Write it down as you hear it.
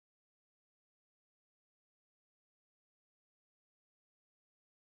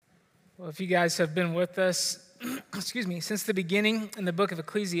Well, if you guys have been with us, since the beginning in the book of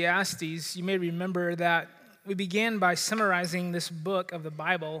Ecclesiastes, you may remember that we began by summarizing this book of the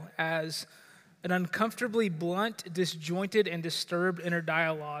Bible as an uncomfortably blunt, disjointed, and disturbed inner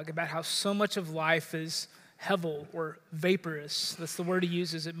dialogue about how so much of life is hevel or vaporous. That's the word he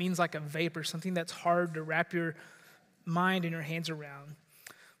uses. It means like a vapor, something that's hard to wrap your mind and your hands around,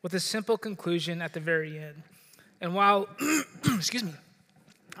 with a simple conclusion at the very end. And while,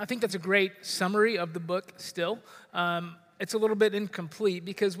 I think that's a great summary of the book still. It's a little bit incomplete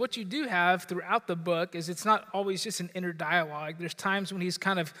because what you do have throughout the book is it's not always just an inner dialogue. There's times when he's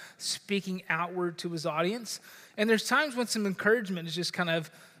kind of speaking outward to his audience, and there's times when some encouragement is just kind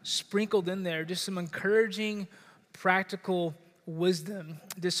of sprinkled in there, just some encouraging, practical wisdom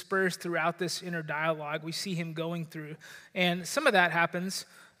dispersed throughout this inner dialogue we see him going through. And some of that happens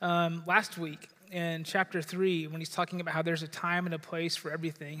last week in chapter 3 when he's talking about how there's a time and a place for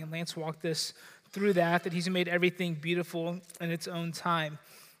everything. And Lance walked us through that he's made everything beautiful in its own time.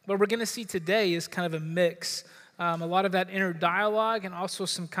 What we're going to see today is kind of a mix, a lot of that inner dialogue and also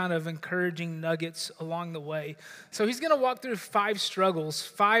some kind of encouraging nuggets along the way. So he's going to walk through 5 struggles,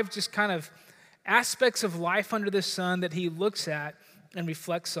 5 just kind of aspects of life under the sun that he looks at and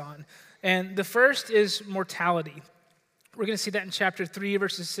reflects on. And the first is mortality. We're going to see that in chapter 3,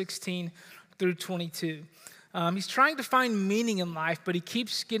 verses 16 through 22. He's trying to find meaning in life, but he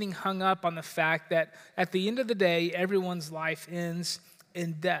keeps getting hung up on the fact that at the end of the day, everyone's life ends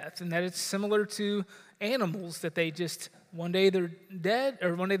in death, and that it's similar to animals, that they just, one day they're dead,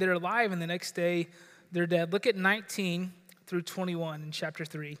 or one day they're alive, and the next day they're dead. Look at 19 through 21 in chapter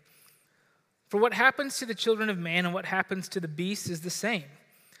 3. For what happens to the children of man and what happens to the beasts is the same.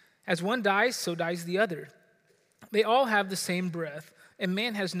 As one dies, so dies the other. They all have the same breath, and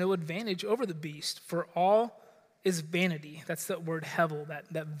man has no advantage over the beast, for all is vanity. That's that word hevel,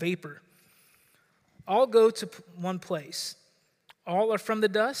 that vapor. All go to one place. All are from the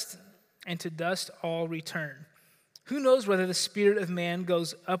dust, and to dust all return. Who knows whether the spirit of man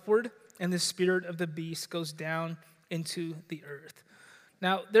goes upward and the spirit of the beast goes down into the earth?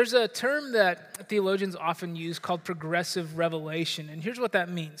 Now, there's a term that theologians often use called progressive revelation, and here's what that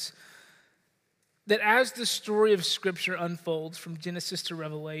means. That as the story of Scripture unfolds from Genesis to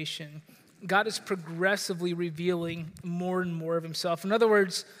Revelation, God is progressively revealing more and more of himself. In other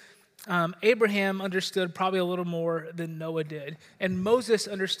words, Abraham understood probably a little more than Noah did, and Moses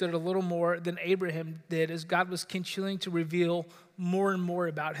understood a little more than Abraham did as God was continuing to reveal more and more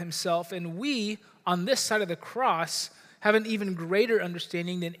about himself. And we, on this side of the cross, have an even greater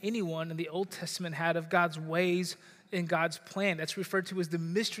understanding than anyone in the Old Testament had of God's ways and God's plan. That's referred to as the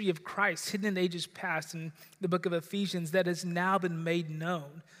mystery of Christ, hidden in ages past in the book of Ephesians, that has now been made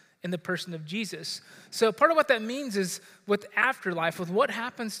known in the person of Jesus. So part of what that means is with afterlife, with what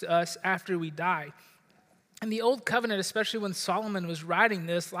happens to us after we die. In the Old Covenant, especially when Solomon was writing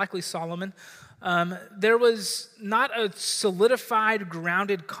this, likely Solomon, there was not a solidified,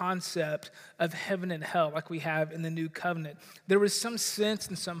 grounded concept of heaven and hell like we have in the New Covenant. There was some sense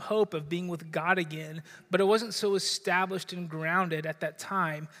and some hope of being with God again, but it wasn't so established and grounded at that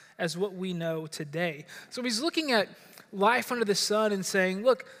time as what we know today. So he's looking at life under the sun and saying,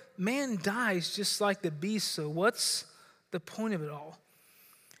 look, man dies just like the beast, so what's the point of it all?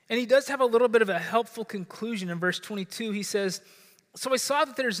 And he does have a little bit of a helpful conclusion in verse 22. He says, so I saw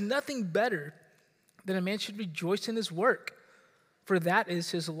that there's nothing better than a man should rejoice in his work, for that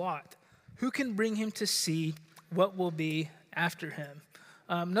is his lot. Who can bring him to see what will be after him?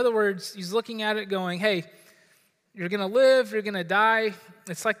 In other words, he's looking at it going, hey, you're going to live, you're going to die.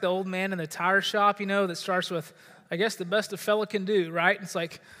 It's like the old man in the tire shop, that starts with, I guess the best a fella can do, right? It's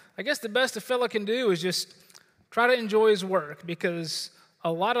like, I guess the best a fella can do is just try to enjoy his work, because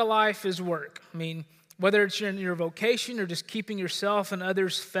a lot of life is work. I mean, whether it's in your vocation or just keeping yourself and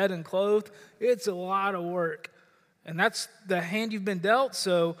others fed and clothed, it's a lot of work. And that's the hand you've been dealt,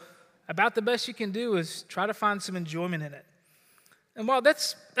 so about the best you can do is try to find some enjoyment in it. And while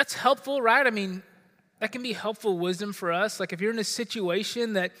that's helpful, right? I mean, that can be helpful wisdom for us. Like if you're in a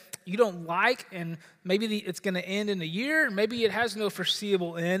situation that you don't like and maybe it's going to end in a year, maybe it has no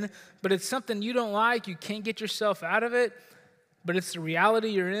foreseeable end, but it's something you don't like, you can't get yourself out of it, but it's the reality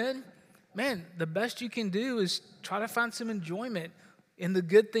you're in, man, the best you can do is try to find some enjoyment in the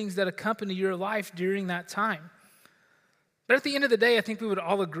good things that accompany your life during that time. But at the end of the day, I think we would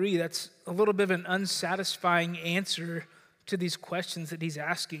all agree that's a little bit of an unsatisfying answer to these questions that he's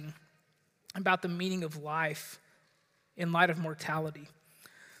asking about the meaning of life in light of mortality.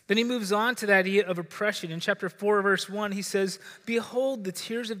 Then he moves on to the idea of oppression. In chapter 4, verse 1, he says, behold the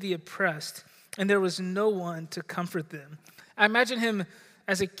tears of the oppressed, and there was no one to comfort them. I imagine him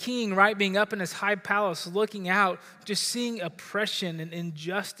as a king, right, being up in his high palace, looking out, just seeing oppression and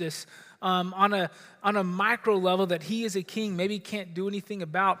injustice on a micro level that he as a king maybe can't do anything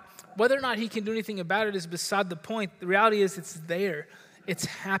about. Whether or not he can do anything about it is beside the point. The reality is it's there. It's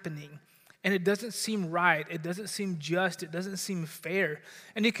happening. And it doesn't seem right. It doesn't seem just. It doesn't seem fair.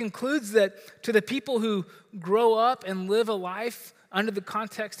 And he concludes that to the people who grow up and live a life under the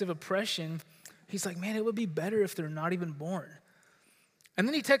context of oppression, he's like, man, it would be better if they're not even born. And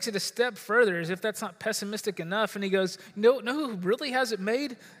then he takes it a step further, as if that's not pessimistic enough, and he goes, no, who really has it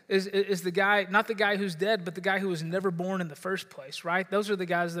made is the guy, not the guy who's dead, but the guy who was never born in the first place, right? Those are the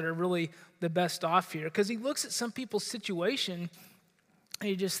guys that are really the best off here. Because he looks at some people's situation, and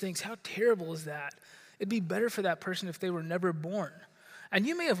he just thinks, how terrible is that? It'd be better for that person if they were never born. And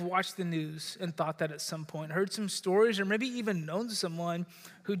you may have watched the news and thought that at some point, heard some stories, or maybe even known someone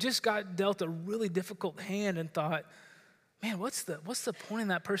who just got dealt a really difficult hand and thought, man, what's the point in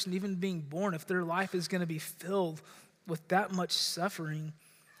that person even being born if their life is going to be filled with that much suffering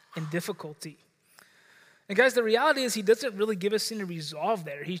and difficulty? And guys, the reality is he doesn't really give us any resolve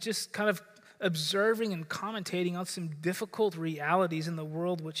there. He's just kind of observing and commentating on some difficult realities in the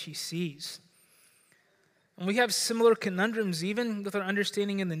world which he sees. And we have similar conundrums even with our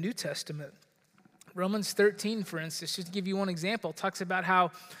understanding in the New Testament. Romans 13, for instance, just to give you one example, talks about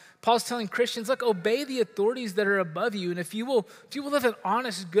how Paul's telling Christians, look, obey the authorities that are above you. And if you will live an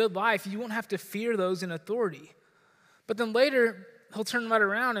honest, good life, you won't have to fear those in authority. But then later, he'll turn right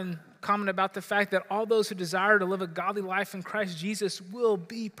around and comment about the fact that all those who desire to live a godly life in Christ Jesus will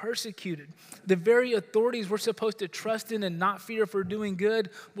be persecuted. The very authorities we're supposed to trust in and not fear for doing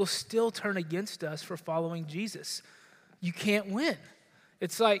good will still turn against us for following Jesus. You can't win.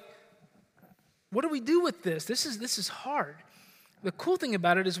 It's like, what do we do with this? This is hard. The cool thing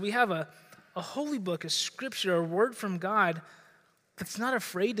about it is we have a holy book, a scripture, a word from God that's not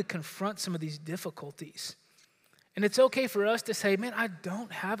afraid to confront some of these difficulties. And it's okay for us to say, man, I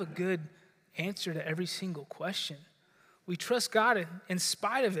don't have a good answer to every single question. We trust God in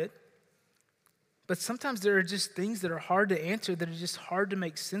spite of it, but sometimes there are just things that are hard to answer, that are just hard to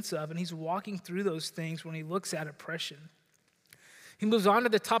make sense of, and he's walking through those things when he looks at oppression. He moves on to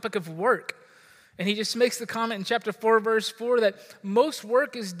the topic of work. And he just makes the comment in chapter 4, verse 4, that most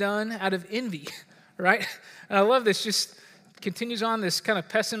work is done out of envy, right? And I love this, just continues on this kind of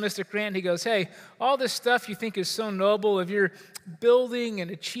pessimistic rant. He goes, hey, all this stuff you think is so noble, if you're building and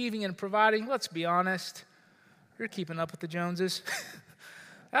achieving and providing, let's be honest, you're keeping up with the Joneses.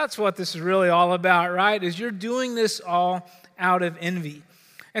 That's what this is really all about, right? Is you're doing this all out of envy.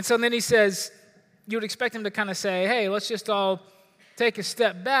 And so then he says, you would expect him to kind of say, hey, let's just all take a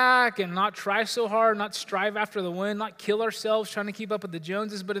step back and not try so hard, not strive after the wind, not kill ourselves trying to keep up with the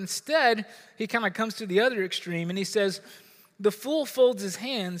Joneses. But instead, he kind of comes to the other extreme and he says, the fool folds his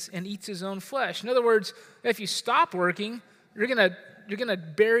hands and eats his own flesh. In other words, if you stop working, you're gonna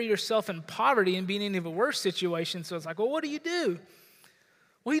bury yourself in poverty and be in an even worse situation. So it's like, well, what do you do?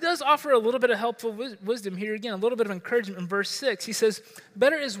 Well, he does offer a little bit of helpful wisdom here. Again, a little bit of encouragement in verse 6. He says,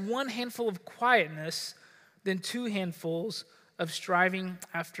 better is one handful of quietness than two handfuls of striving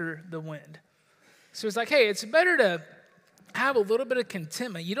after the wind. So it's like, hey, it's better to have a little bit of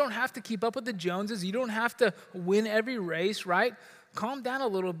contentment. You don't have to keep up with the Joneses. You don't have to win every race, right? Calm down a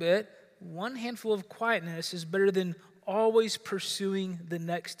little bit. One handful of quietness is better than always pursuing the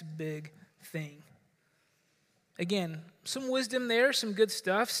next big thing. Again, some wisdom there, some good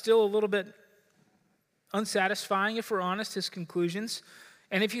stuff. Still a little bit unsatisfying, if we're honest, his conclusions.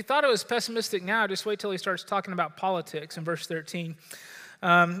 And if you thought it was pessimistic now, just wait till he starts talking about politics in verse 13.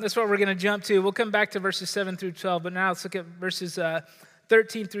 That's what we're going to jump to. We'll come back to verses 7 through 12, but now let's look at verses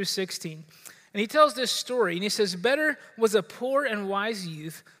 13 through 16. And he tells this story, and he says, better was a poor and wise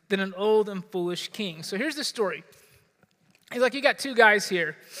youth than an old and foolish king. So here's the story. He's like, you got two guys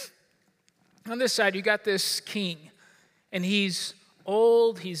here. On this side, you got this king, and he's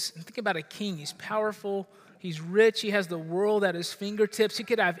old. Think about a king. He's powerful. He's rich. He has the world at his fingertips. He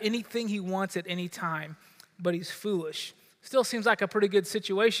could have anything he wants at any time, but he's foolish. Still seems like a pretty good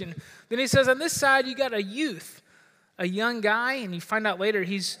situation. Then he says, on this side, you got a youth, a young guy, and you find out later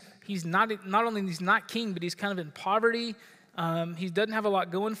he's not only he's not king, but he's kind of in poverty. He doesn't have a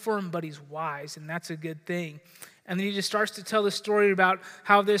lot going for him, but he's wise, and that's a good thing. And then he just starts to tell the story about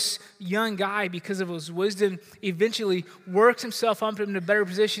how this young guy, because of his wisdom, eventually works himself up into a better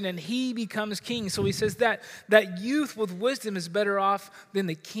position and he becomes king. So he says that youth with wisdom is better off than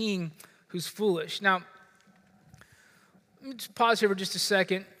the king who's foolish. Now, let me just pause here for just a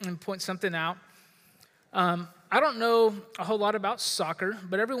second and point something out. I don't know a whole lot about soccer,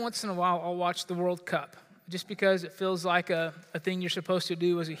 but every once in a while I'll watch the World Cup. just because it feels like a thing you're supposed to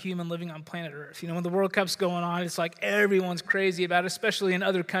do as a human living on planet Earth. When the World Cup's going on, it's like everyone's crazy about it, especially in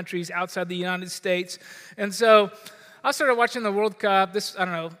other countries outside the United States. And so I started watching the World Cup,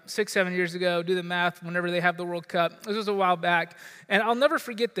 6, 7 years ago, do the math, whenever they have the World Cup. This was a while back. And I'll never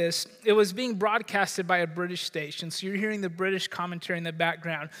forget this. It was being broadcasted by a British station. So you're hearing the British commentary in the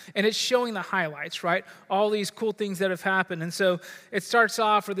background. And it's showing the highlights, right? All these cool things that have happened. And so it starts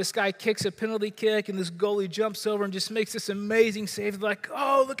off where this guy kicks a penalty kick, and this goalie jumps over and just makes this amazing save. They're like,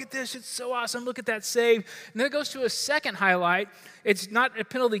 oh, look at this. It's so awesome. Look at that save. And then it goes to a second highlight. It's not a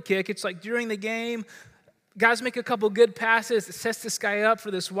penalty kick. It's like during the game, guys make a couple good passes. It sets this guy up for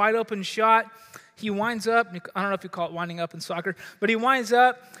this wide open shot. He winds up. I don't know if you call it winding up in soccer, but he winds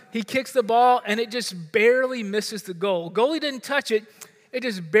up. He kicks the ball, and it just barely misses the goal. Goalie didn't touch it. It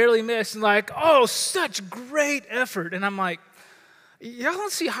just barely missed. And like, oh, such great effort. And I'm like, y'all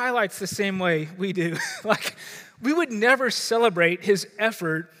don't see highlights the same way we do. Like, we would never celebrate his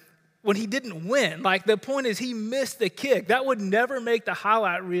effort when he didn't win. Like, the point is he missed the kick. That would never make the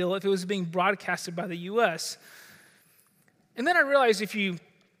highlight reel if it was being broadcasted by the U.S. And then I realized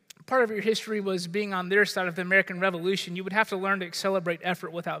part of your history was being on their side of the American Revolution, you would have to learn to celebrate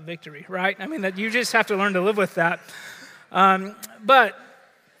effort without victory, right? I mean, that you just have to learn to live with that. But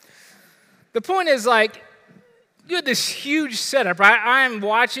the point is, like, you had this huge setup, right? I'm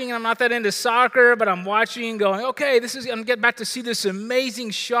watching, and I'm not that into soccer, but I'm watching going, okay, I'm getting back to see this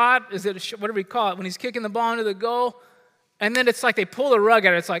amazing shot. Is it whatever you call it, when he's kicking the ball into the goal? And then it's like they pull the rug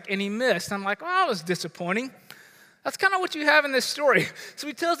out. It's like, and he missed. I'm like, oh, that was disappointing. That's kind of what you have in this story. So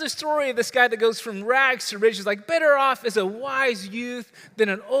he tells this story of this guy that goes from rags to riches, like better off as a wise youth than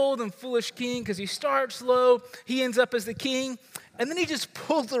an old and foolish king, because he starts low, he ends up as the king. And then he just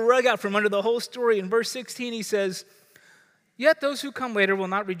pulls the rug out from under the whole story. In verse 16, he says, yet those who come later will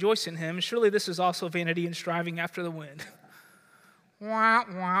not rejoice in him. Surely this is also vanity and striving after the wind. Wah,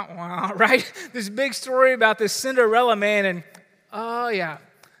 wah, wah, right? This big story about this Cinderella man, and oh yeah,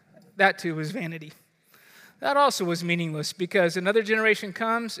 that too was vanity. That also was meaningless because another generation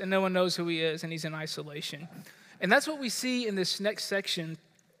comes and no one knows who he is and he's in isolation. And that's what we see in this next section,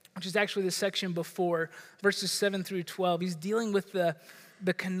 which is actually the section before, verses 7 through 12. He's dealing with the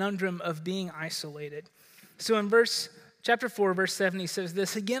conundrum of being isolated. So in chapter 4, verse 7, he says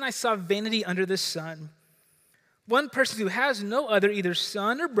this, again, I saw vanity under the sun. One person who has no other, either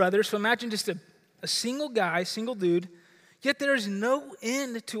son or brother, so imagine just a single guy, single dude, yet there is no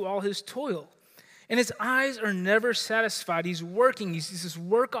end to all his toil. And his eyes are never satisfied. He's working. He's this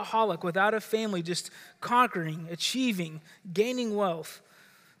workaholic without a family, just conquering, achieving, gaining wealth.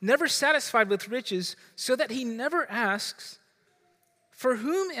 Never satisfied with riches, so that he never asks, for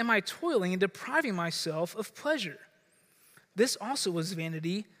whom am I toiling and depriving myself of pleasure? This also was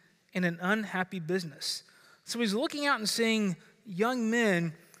vanity and an unhappy business. So he's looking out and seeing young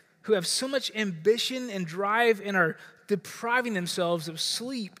men who have so much ambition and drive and are depriving themselves of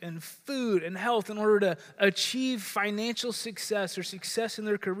sleep and food and health in order to achieve financial success or success in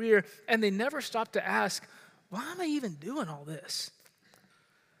their career, and they never stop to ask, why am I even doing all this?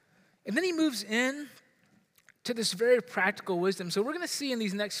 And then he moves in to this very practical wisdom. So we're going to see in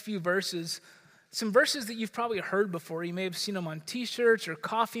these next few verses some verses that you've probably heard before. You may have seen them on t-shirts or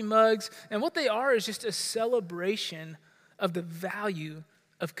coffee mugs, and what they are is just a celebration of the value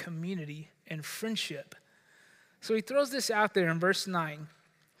of community and friendship. So he throws this out there in verse 9.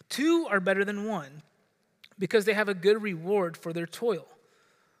 2 are better than 1 because they have a good reward for their toil.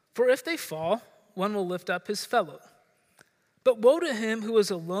 For if they fall, one will lift up his fellow. But woe to him who is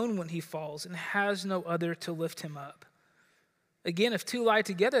alone when he falls and has no other to lift him up. Again, if 2 lie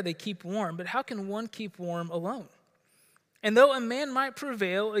together, they keep warm. But how can one keep warm alone? And though a man might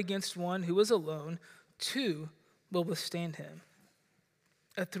prevail against one who is alone, 2 will withstand him.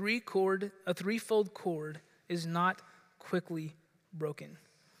 A threefold cord is not quickly broken.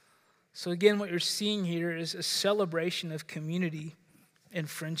 So again, what you're seeing here is a celebration of community and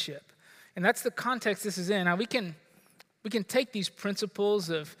friendship. And that's the context this is in. Now we can take these principles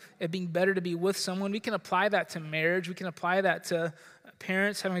of it being better to be with someone. We can apply that to marriage. We can apply that to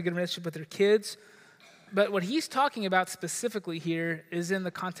parents having a good relationship with their kids. But what he's talking about specifically here is in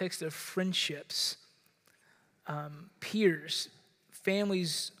the context of friendships, peers,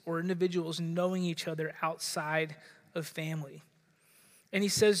 families or individuals knowing each other outside of family. And he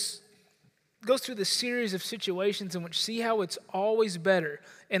goes through this series of situations in which see how it's always better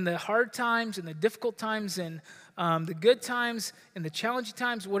in the hard times, in the difficult times, in the good times, in the challenging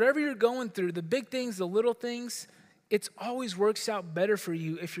times, whatever you're going through, the big things, the little things, it always works out better for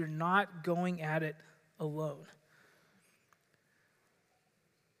you if you're not going at it alone.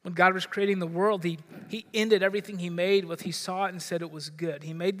 When God was creating the world, he he ended everything he made with he saw it and said it was good.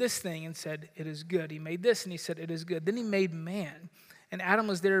 He made this thing and said it is good. He made this and he said it is good. Then he made man. And Adam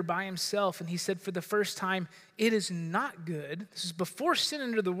was there by himself, and he said for the first time, it is not good. This is before sin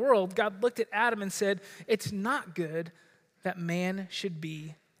entered the world. God looked at Adam and said, it's not good that man should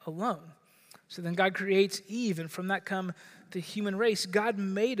be alone. So then God creates Eve, and from that come the human race. God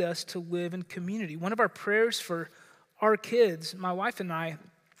made us to live in community. One of our prayers for our kids, my wife and I,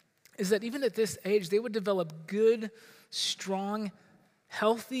 is that even at this age, they would develop good, strong,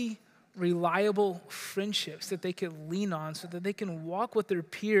 healthy, reliable friendships that they could lean on so that they can walk with their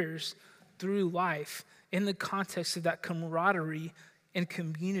peers through life in the context of that camaraderie and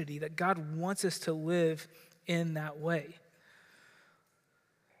community, that God wants us to live in that way.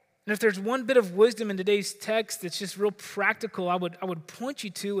 And if there's one bit of wisdom in today's text that's just real practical, I would point you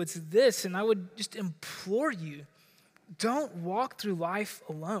to, it's this, and I would just implore you, don't walk through life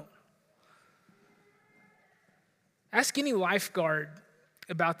alone. Ask any lifeguard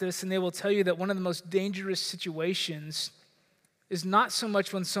about this, and they will tell you that one of the most dangerous situations is not so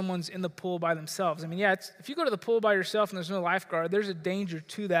much when someone's in the pool by themselves. I mean, yeah, if you go to the pool by yourself and there's no lifeguard, there's a danger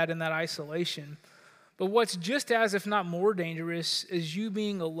to that in that isolation. But what's just as, if not more dangerous, is you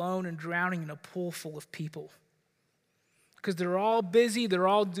being alone and drowning in a pool full of people. Because they're all busy, they're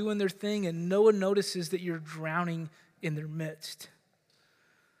all doing their thing, and no one notices that you're drowning in their midst.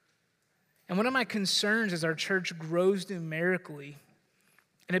 And one of my concerns as our church grows numerically,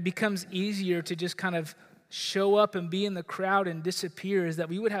 and it becomes easier to just kind of show up and be in the crowd and disappear, is that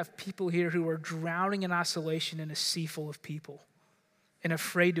we would have people here who are drowning in isolation in a sea full of people and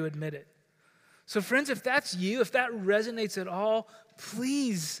afraid to admit it. So friends, if that's you, if that resonates at all,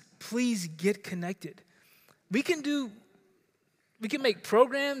 please get connected. We can make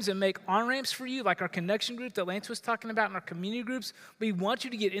programs and make on-ramps for you, like our connection group that Lance was talking about in our community groups. We want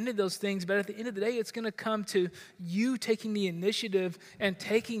you to get into those things, but at the end of the day, it's going to come to you taking the initiative and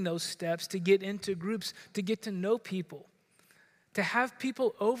taking those steps to get into groups, to get to know people, to have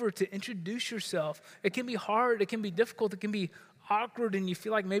people over, to introduce yourself. It can be hard, it can be difficult, it can be awkward, and you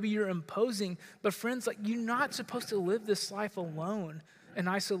feel like maybe you're imposing. But friends, like, you're not supposed to live this life alone in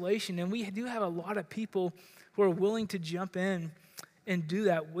isolation. And we do have a lot of people who are willing to jump in and do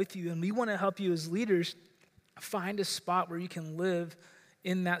that with you. And we want to help you as leaders find a spot where you can live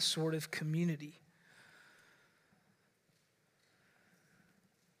in that sort of community.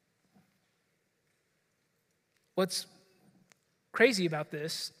 What's crazy about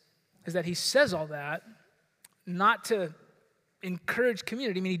this is that he says all that not to encourage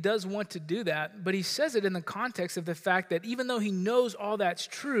community. I mean, he does want to do that, but he says it in the context of the fact that even though he knows all that's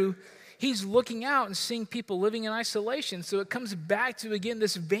true, he's looking out and seeing people living in isolation. So it comes back to, again,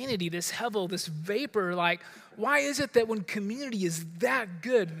 this vanity, this hevel, this vapor. Like, why is it that when community is that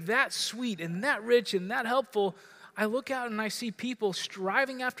good, that sweet, and that rich, and that helpful, I look out and I see people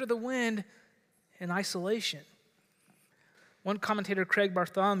striving after the wind in isolation? One commentator, Craig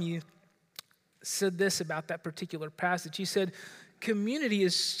Bartholomew, said this about that particular passage. He said, community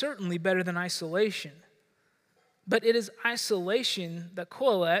is certainly better than isolation. But it is isolation that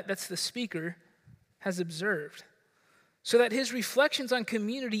Colette, that's the speaker, has observed, so that his reflections on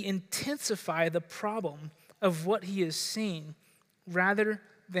community intensify the problem of what he has seen rather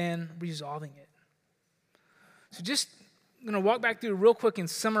than resolving it. So I'm going to walk back through real quick and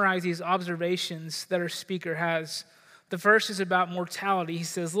summarize these observations that our speaker has. The first is about mortality. He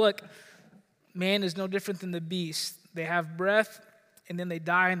says, look, man is no different than the beast. They have breath, and then they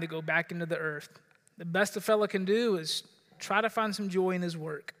die, and they go back into the earth. The best a fellow can do is try to find some joy in his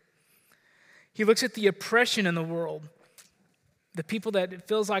work. He looks at the oppression in the world, the people that it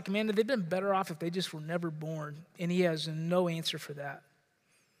feels like, man, they've been better off if they just were never born, and he has no answer for that.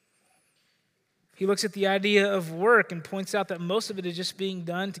 He looks at the idea of work and points out that most of it is just being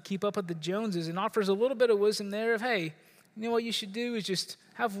done to keep up with the Joneses, and offers a little bit of wisdom there of, hey, you know what you should do is just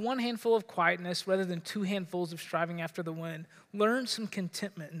have one handful of quietness rather than two handfuls of striving after the wind. Learn some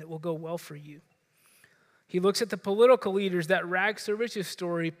contentment, and it will go well for you. He looks at the political leaders, that rags to riches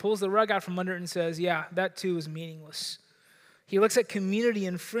story, pulls the rug out from under it and says, yeah, that too is meaningless. He looks at community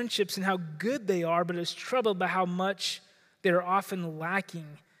and friendships and how good they are, but is troubled by how much they're often lacking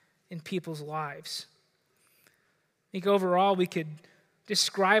in people's lives. I think overall we could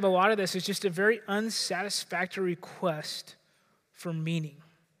describe a lot of this as just a very unsatisfactory quest for meaning.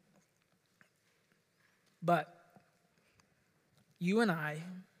 But you and I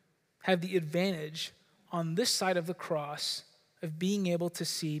have the advantage on this side of the cross of being able to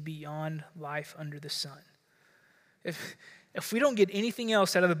see beyond life under the sun. If we don't get anything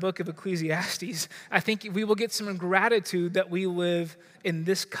else out of the book of Ecclesiastes, I think we will get some gratitude that we live in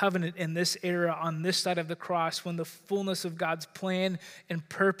this covenant, in this era, on this side of the cross, when the fullness of God's plan and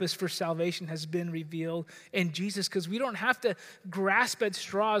purpose for salvation has been revealed in Jesus, because we don't have to grasp at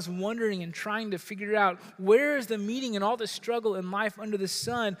straws, wondering and trying to figure out where is the meaning in all the struggle in life under the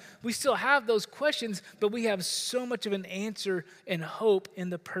sun. We still have those questions, but we have so much of an answer and hope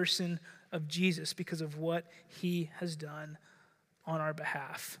in the person of Jesus because of what he has done on our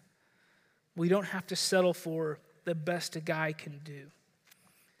behalf. We don't have to settle for the best a guy can do.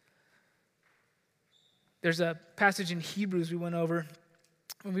 There's a passage in Hebrews we went over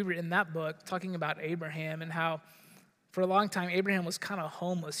when we were in that book talking about Abraham and how for a long time Abraham was kind of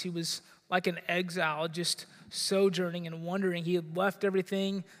homeless. He was like an exile, just sojourning and wandering. He had left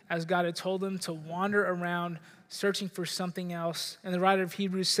everything as God had told him to wander around searching for something else. And the writer of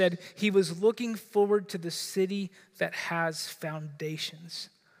Hebrews said he was looking forward to the city that has foundations.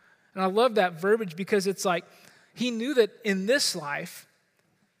 And I love that verbiage because it's like he knew that in this life,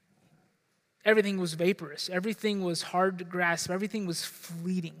 everything was vaporous. Everything was hard to grasp. Everything was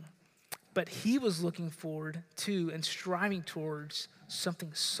fleeting. But he was looking forward to and striving towards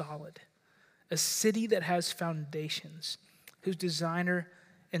something solid. A city that has foundations, whose designer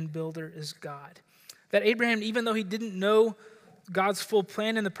and builder is God. That Abraham, even though he didn't know God's full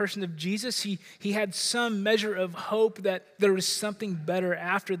plan in the person of Jesus, he had some measure of hope that there was something better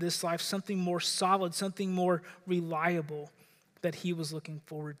after this life, something more solid, something more reliable that he was looking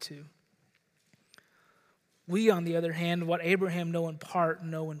forward to. We, on the other hand, what Abraham knew in part,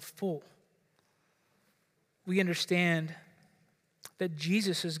 know in full. We understand that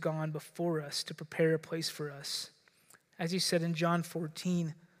Jesus has gone before us to prepare a place for us. As he said in John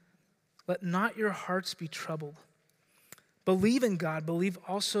 14, let not your hearts be troubled. Believe in God, believe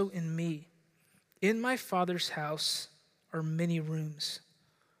also in me. In my Father's house are many rooms.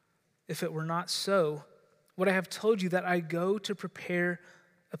 If it were not so, would I have told you that I go to prepare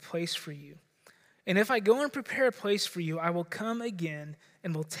a place for you? And if I go and prepare a place for you, I will come again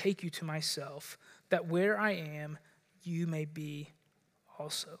and will take you to myself, that where I am, you may be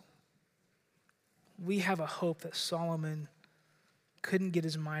also. We have a hope that Solomon couldn't get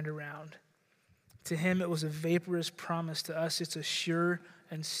his mind around. To him, it was a vaporous promise. To us, it's a sure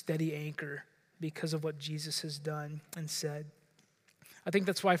and steady anchor because of what Jesus has done and said. I think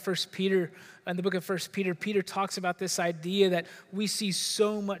that's why in the book of 1 Peter, Peter talks about this idea that we see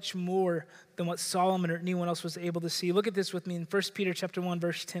so much more than what Solomon or anyone else was able to see. Look at this with me in 1 Peter chapter 1,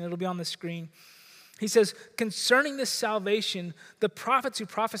 verse 10. It'll be on the screen. He says, concerning this salvation, the prophets who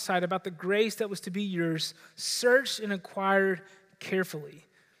prophesied about the grace that was to be yours searched and inquired carefully.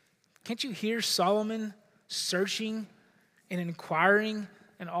 Can't you hear Solomon searching and inquiring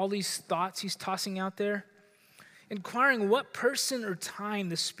and all these thoughts he's tossing out there? Inquiring what person or time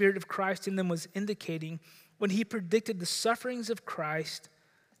the Spirit of Christ in them was indicating when he predicted the sufferings of Christ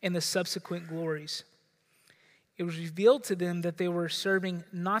and the subsequent glories. It was revealed to them that they were serving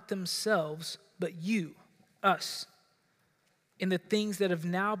not themselves, but you, us, in the things that have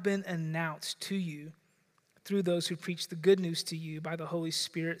now been announced to you through those who preach the good news to you by the Holy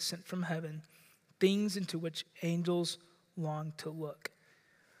Spirit sent from heaven, things into which angels long to look.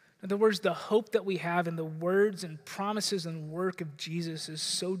 In other words, the hope that we have in the words and promises and work of Jesus is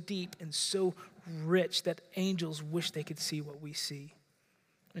so deep and so rich that angels wish they could see what we see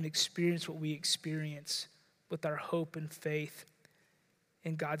and experience what we experience with our hope and faith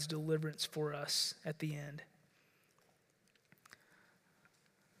in God's deliverance for us at the end.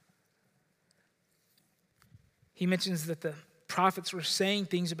 He mentions that the prophets were saying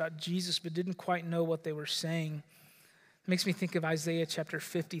things about Jesus but didn't quite know what they were saying. It makes me think of Isaiah chapter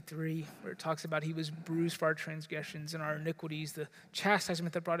 53, where it talks about he was bruised for our transgressions and our iniquities. The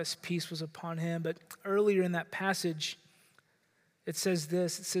chastisement that brought us peace was upon him. But earlier in that passage, it says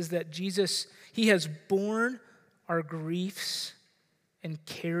this. It says that Jesus, he has borne our griefs and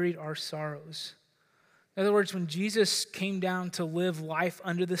carried our sorrows. In other words, when Jesus came down to live life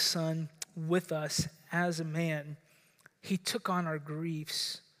under the sun with us as a man, he took on our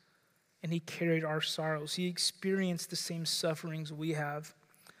griefs and he carried our sorrows. He experienced the same sufferings we have.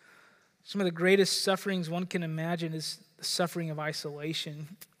 Some of the greatest sufferings one can imagine is the suffering of isolation.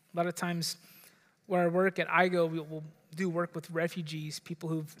 A lot of times where I work at IGO, we'll do work with refugees, people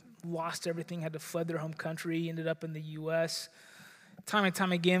who've lost everything, had to fled their home country, ended up in the U.S. Time and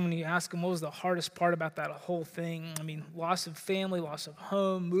time again, when you ask them what was the hardest part about that whole thing, I mean, loss of family, loss of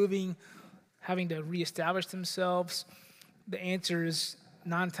home, moving, having to reestablish themselves, the answer is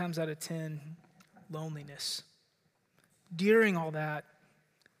 9 times out of 10, loneliness. During all that,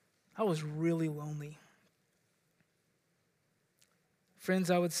 I was really lonely.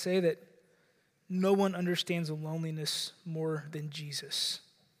 Friends, I would say that no one understands loneliness more than Jesus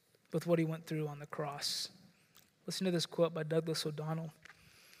with what he went through on the cross. Listen to this quote by Douglas O'Donnell.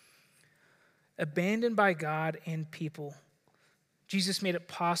 Abandoned by God and people, Jesus made it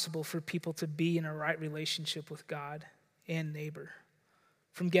possible for people to be in a right relationship with God and neighbor.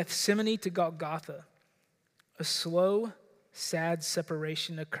 From Gethsemane to Golgotha, a slow, sad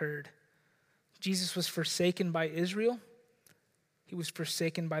separation occurred. Jesus was forsaken by Israel. He was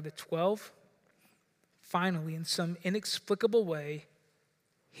forsaken by the 12. Finally, in some inexplicable way,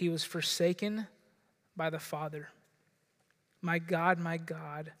 he was forsaken by the Father. My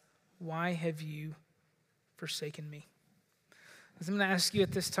God, why have you forsaken me? I'm going to ask you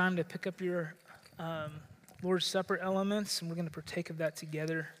at this time to pick up your Lord's Supper elements, and we're going to partake of that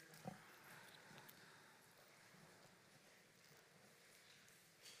together.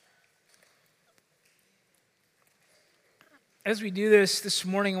 As we do this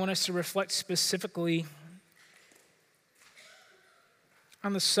morning, I want us to reflect specifically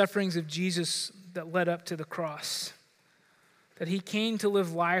on the sufferings of Jesus that led up to the cross. That he came to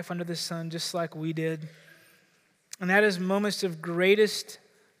live life under the sun just like we did. And at his moments of greatest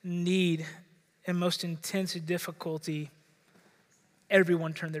need and most intense difficulty,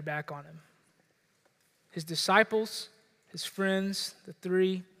 everyone turned their back on him. His disciples, his friends, the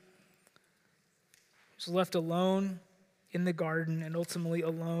three, he was left alone in the garden and ultimately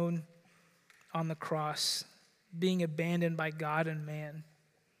alone on the cross, being abandoned by God and man.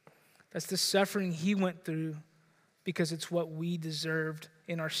 That's the suffering he went through because it's what we deserved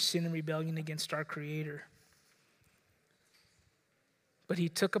in our sin and rebellion against our Creator. But he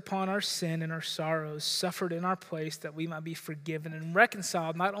took upon our sin and our sorrows, suffered in our place that we might be forgiven and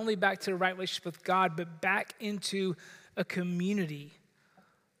reconciled not only back to a right relationship with God, but back into a community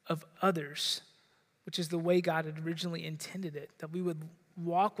of others, which is the way God had originally intended it, that we would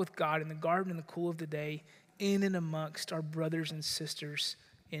walk with God in the garden in the cool of the day, in and amongst our brothers and sisters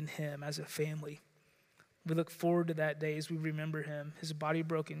in him as a family. We look forward to that day as we remember him, his body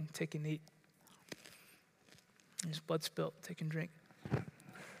broken, take and eat, his blood spilt, take and drink.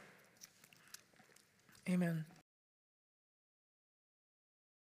 Amen.